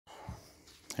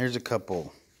Here's a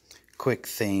couple quick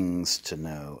things to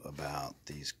know about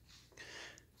these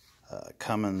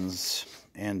Cummins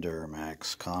and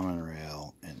Duramax common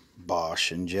rail and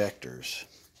Bosch injectors.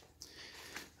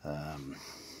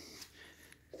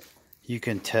 You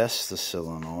can test the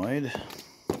solenoid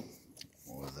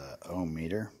with an ohm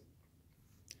meter.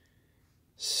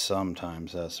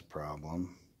 Sometimes that's a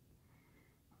problem.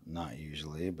 Not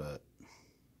usually, but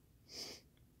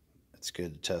it's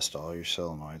good to test all your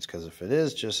solenoids, because if it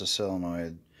is just a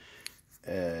solenoid,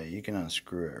 you can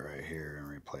unscrew it right here and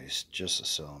replace just a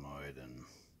solenoid and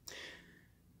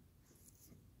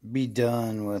be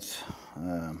done with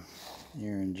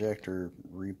your injector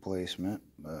replacement.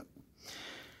 But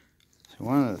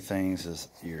one of the things is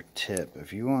your tip.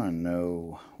 If you want to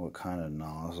know what kind of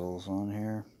nozzle's on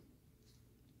here,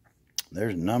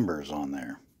 there's numbers on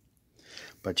there,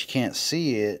 but you can't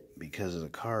see it because of the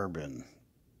carbon.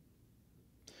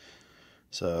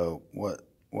 So what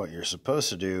you're supposed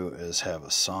to do is have a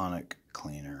sonic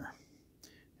cleaner,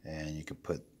 and you can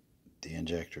put the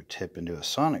injector tip into a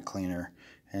sonic cleaner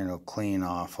and it'll clean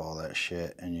off all that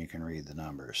shit and you can read the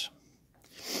numbers.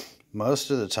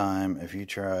 Most of the time, if you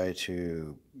try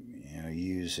to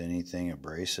use anything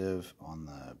abrasive on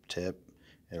the tip,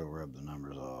 it'll rub the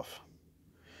numbers off.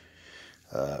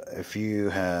 If you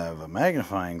have a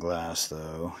magnifying glass,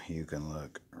 though, you can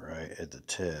look right at the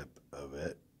tip of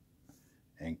it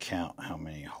and count how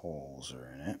many holes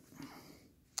are in it.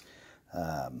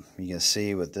 You can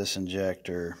see with this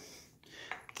injector,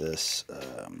 it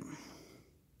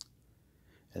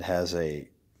has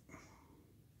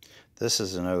this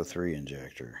is an 03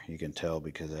 injector. You can tell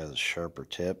because it has a sharper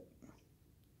tip,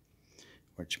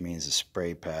 which means the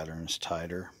spray pattern is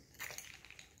tighter.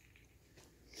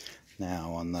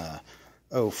 Now on the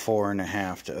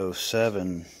 04.5 to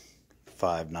 07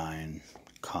 5.9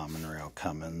 common rail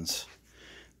Cummins,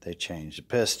 they changed the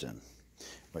piston,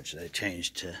 which they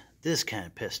changed to this kind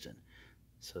of piston.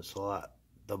 So it's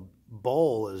the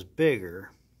bowl is bigger,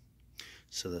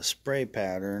 so the spray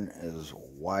pattern is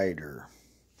wider.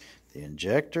 The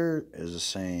injector is the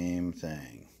same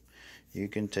thing. You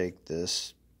can take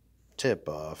this tip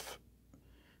off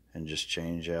and just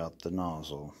change out the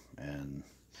nozzle, and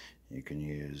you can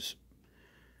use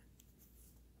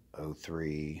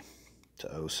 03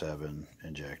 to 07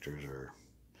 injectors are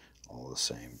all the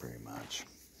same pretty much,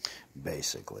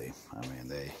 basically. I mean,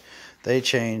 they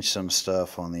changed some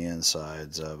stuff on the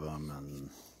insides of them and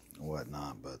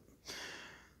whatnot, but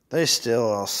they still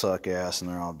all suck ass and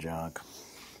they're all junk.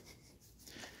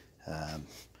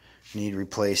 Need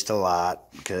replaced a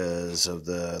lot because of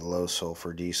the low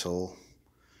sulfur diesel.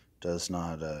 Does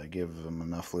not give them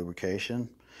enough lubrication.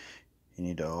 You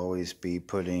need to always be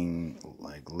putting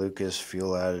like Lucas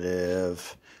fuel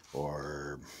additive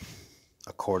or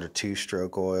a quart of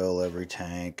 2-stroke oil every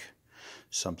tank.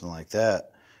 Something like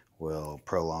that will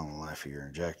prolong the life of your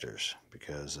injectors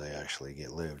because they actually get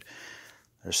lubed.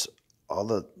 There's all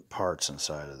the parts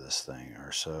inside of this thing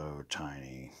are so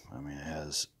tiny. I mean, it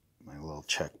has like little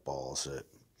check balls that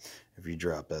if you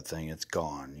drop that thing, it's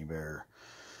gone. You better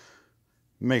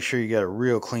make sure you got a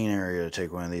real clean area to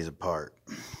take one of these apart.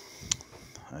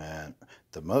 And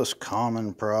the most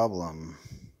common problem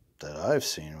that I've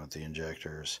seen with the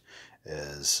injectors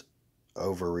is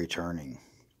over-returning.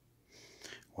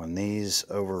 When these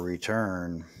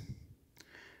over-return,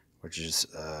 which is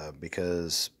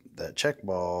because that check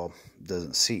ball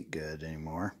doesn't seat good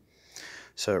anymore,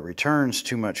 so it returns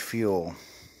too much fuel.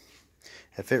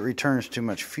 If it returns too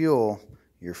much fuel,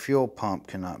 your fuel pump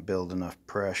cannot build enough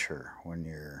pressure when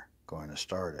you're going to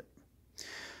start it.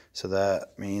 So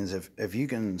that means if you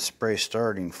can spray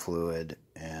starting fluid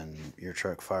and your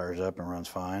truck fires up and runs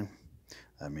fine,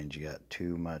 that means you got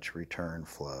too much return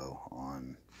flow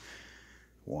on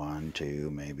 1, 2,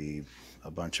 maybe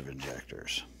a bunch of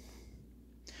injectors.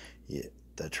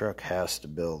 The truck has to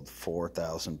build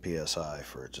 4,000 psi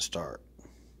for it to start.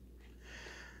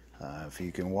 If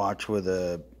you can watch with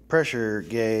a pressure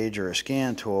gauge or a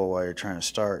scan tool while you're trying to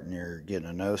start and you're getting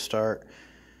a no start,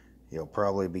 you'll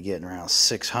probably be getting around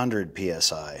 600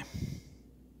 psi.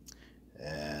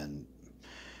 And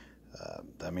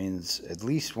that means at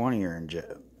least one of your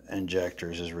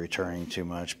injectors is returning too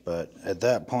much. But at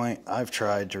that point, I've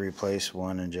tried to replace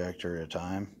one injector at a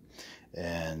time.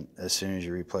 And as soon as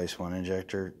you replace one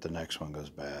injector, the next one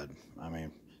goes bad. I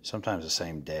mean, sometimes the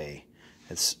same day.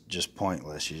 It's just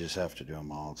pointless. You just have to do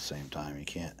them all at the same time.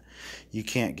 You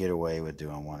can't get away with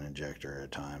doing one injector at a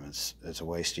time. It's a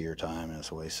waste of your time and it's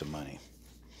a waste of money.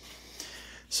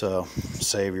 So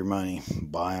save your money,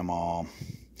 buy them all.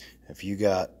 If you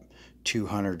got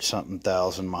 200 something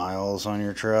thousand miles on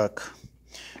your truck,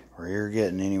 or you're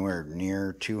getting anywhere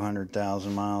near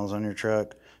 200,000 miles on your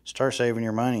truck, start saving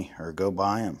your money, or go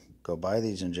buy them. Go buy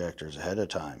these injectors ahead of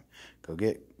time. Go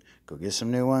get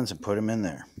some new ones and put them in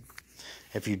there.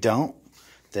 If you don't,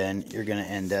 then you're going to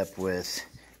end up with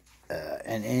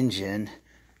an engine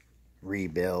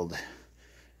rebuild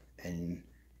and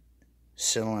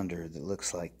cylinder that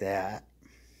looks like that.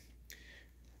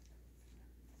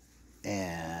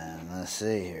 And let's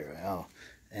see here. Oh,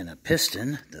 and a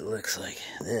piston that looks like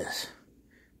this,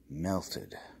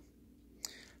 melted.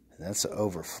 That's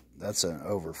an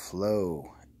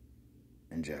overflow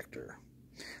injector,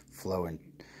 flowing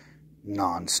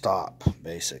non-stop,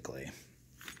 basically.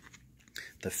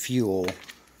 The fuel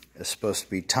is supposed to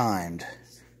be timed,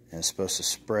 and it's supposed to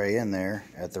spray in there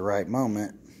at the right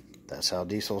moment. That's how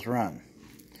diesels run.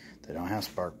 They don't have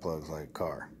spark plugs like a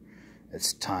car.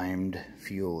 It's timed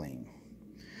fueling.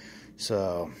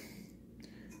 So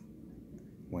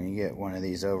when you get one of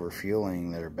these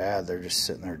overfueling that are bad, they're just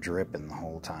sitting there dripping the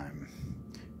whole time.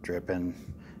 Dripping.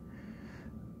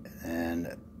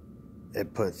 And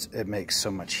it makes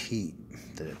so much heat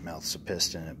that it melts the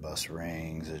piston, it busts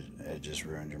rings, it just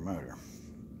ruins your motor.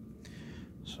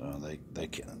 So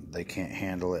they can't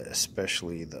handle it,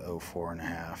 especially the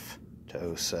 04.5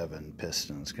 to 07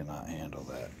 pistons cannot handle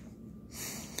that.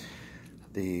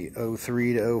 The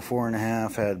 03 to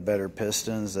 04.5 had better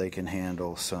pistons. They can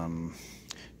handle some.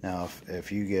 Now,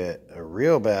 if you get a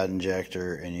real bad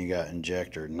injector and you got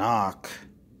injector knock,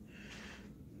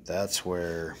 that's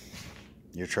where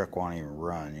your truck won't even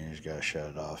run. You just got to shut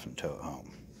it off and tow it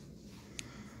home.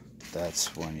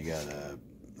 That's when you got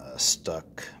a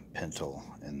stuck pintle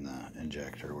in the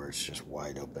injector where it's just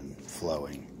wide open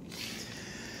flowing.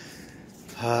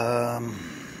 I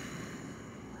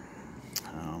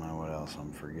don't know what else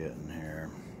I'm forgetting here.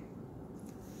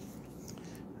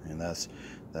 And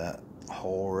that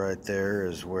hole right there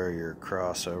is where your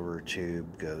crossover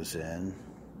tube goes in.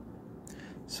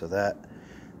 So that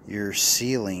you're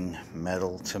sealing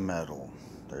metal to metal.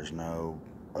 There's no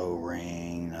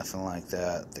O-ring, nothing like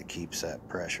that keeps that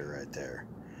pressure right there.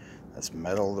 That's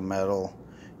metal to metal.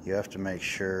 You have to make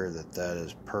sure that that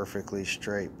is perfectly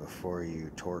straight before you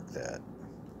torque that.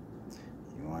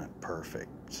 You want it perfect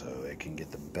so it can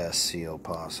get the best seal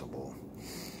possible.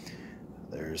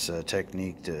 There's a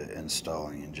technique to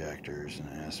installing injectors, and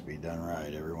it has to be done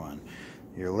right, everyone.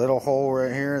 Your little hole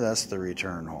right here, that's the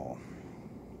return hole.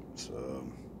 So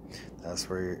that's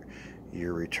where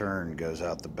your return goes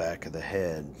out the back of the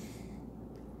head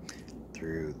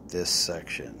through this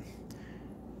section.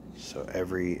 So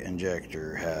every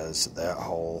injector has that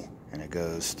hole, and it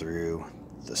goes through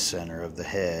the center of the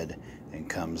head and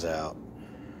comes out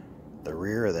the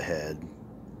rear of the head,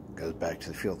 goes back to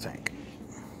the fuel tank.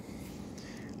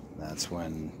 That's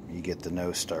when you get the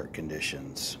no start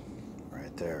conditions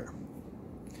right there.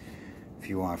 If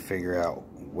you want to figure out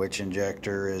which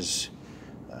injector is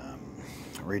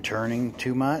returning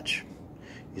too much,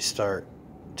 you start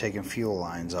taking fuel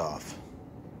lines off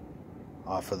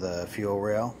of the fuel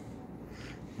rail.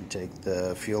 You take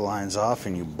the fuel lines off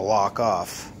and you block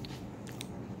off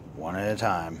one at a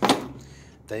time.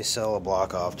 They sell a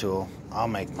block off tool. I'll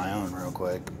make my own real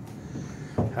quick.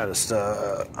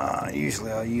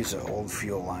 Usually I'll use an old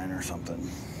fuel line or something,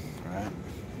 right?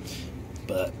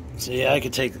 But see, I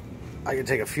could take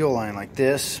a fuel line like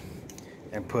this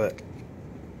and put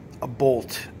a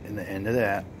bolt in the end of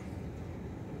that,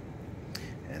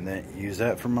 and then use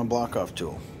that for my block off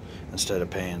tool instead of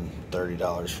paying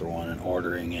 $30 for one and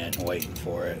ordering it and waiting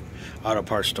for it. Auto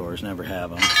parts stores never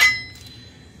have them.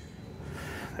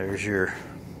 There's your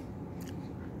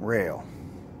rail,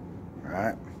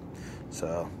 right?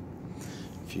 So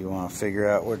if you want to figure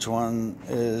out which one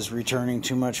is returning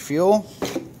too much fuel,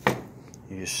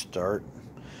 you start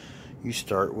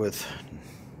with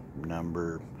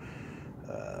number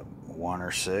 1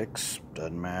 or 6.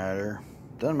 Doesn't matter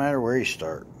where you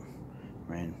start.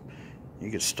 I mean, you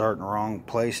could start in the wrong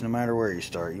place no matter where you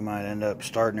start. You might end up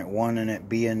starting at 1 and it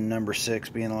being number 6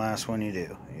 being the last one you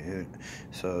do.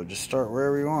 So just start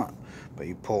wherever you want. But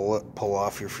you pull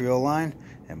off your fuel line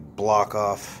and block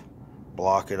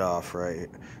it off, right?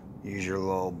 Use your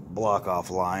little block off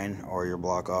line or your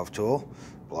block off tool.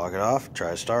 Block it off,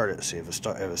 try to start it. See if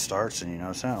it starts, then you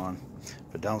know it's that one.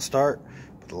 If it don't start,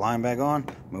 put the line back on,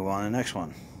 move on to the next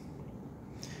one.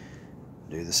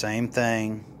 Do the same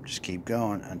thing, just keep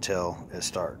going until it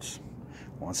starts.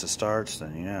 Once it starts,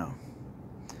 then you know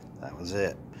that was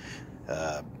it.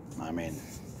 I mean,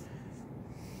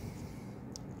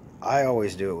 I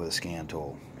always do it with a scan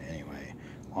tool anyway,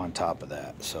 on top of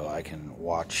that, so I can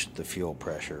watch the fuel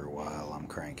pressure while I'm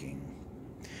cranking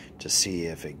to see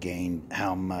if it gained,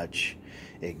 how much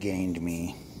it gained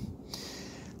me.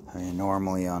 I mean,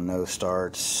 normally on no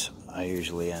starts, I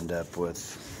usually end up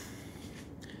with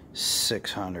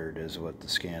 600 is what the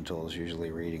scan tool is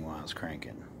usually reading while it's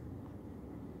cranking.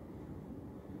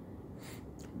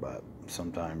 But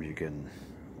sometimes you can,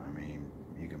 I mean,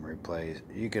 you can replace,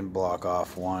 you can block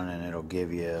off one and it'll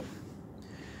give you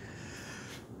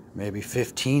maybe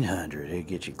 1500. It'll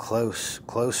get you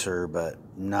closer, but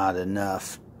not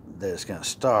enough that it's going to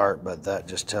start. But that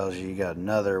just tells you got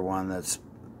another one that's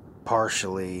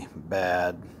partially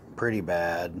bad, pretty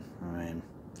bad. I mean,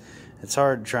 it's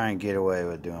hard to try and get away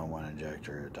with doing one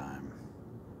injector at a time.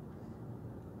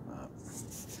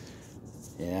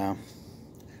 Yeah,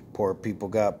 poor people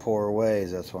got poor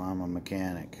ways. That's why I'm a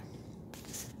mechanic.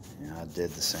 You know, I did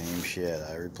the same shit.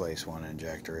 I replaced one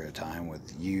injector at a time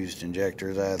with used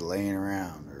injectors I had laying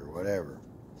around or whatever.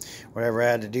 Whatever I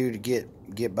had to do to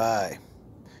get by,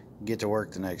 get to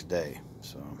work the next day.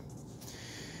 So,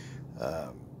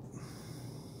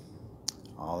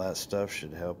 all that stuff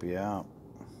should help you out,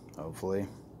 hopefully.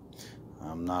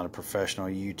 I'm not a professional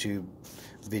YouTube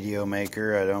video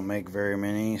maker. I don't make very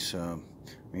many, so I'm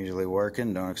usually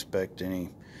working. Don't expect any,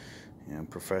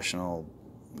 professional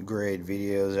grade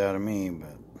videos out of me,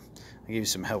 but I give you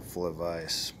some helpful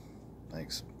advice.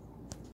 Thanks.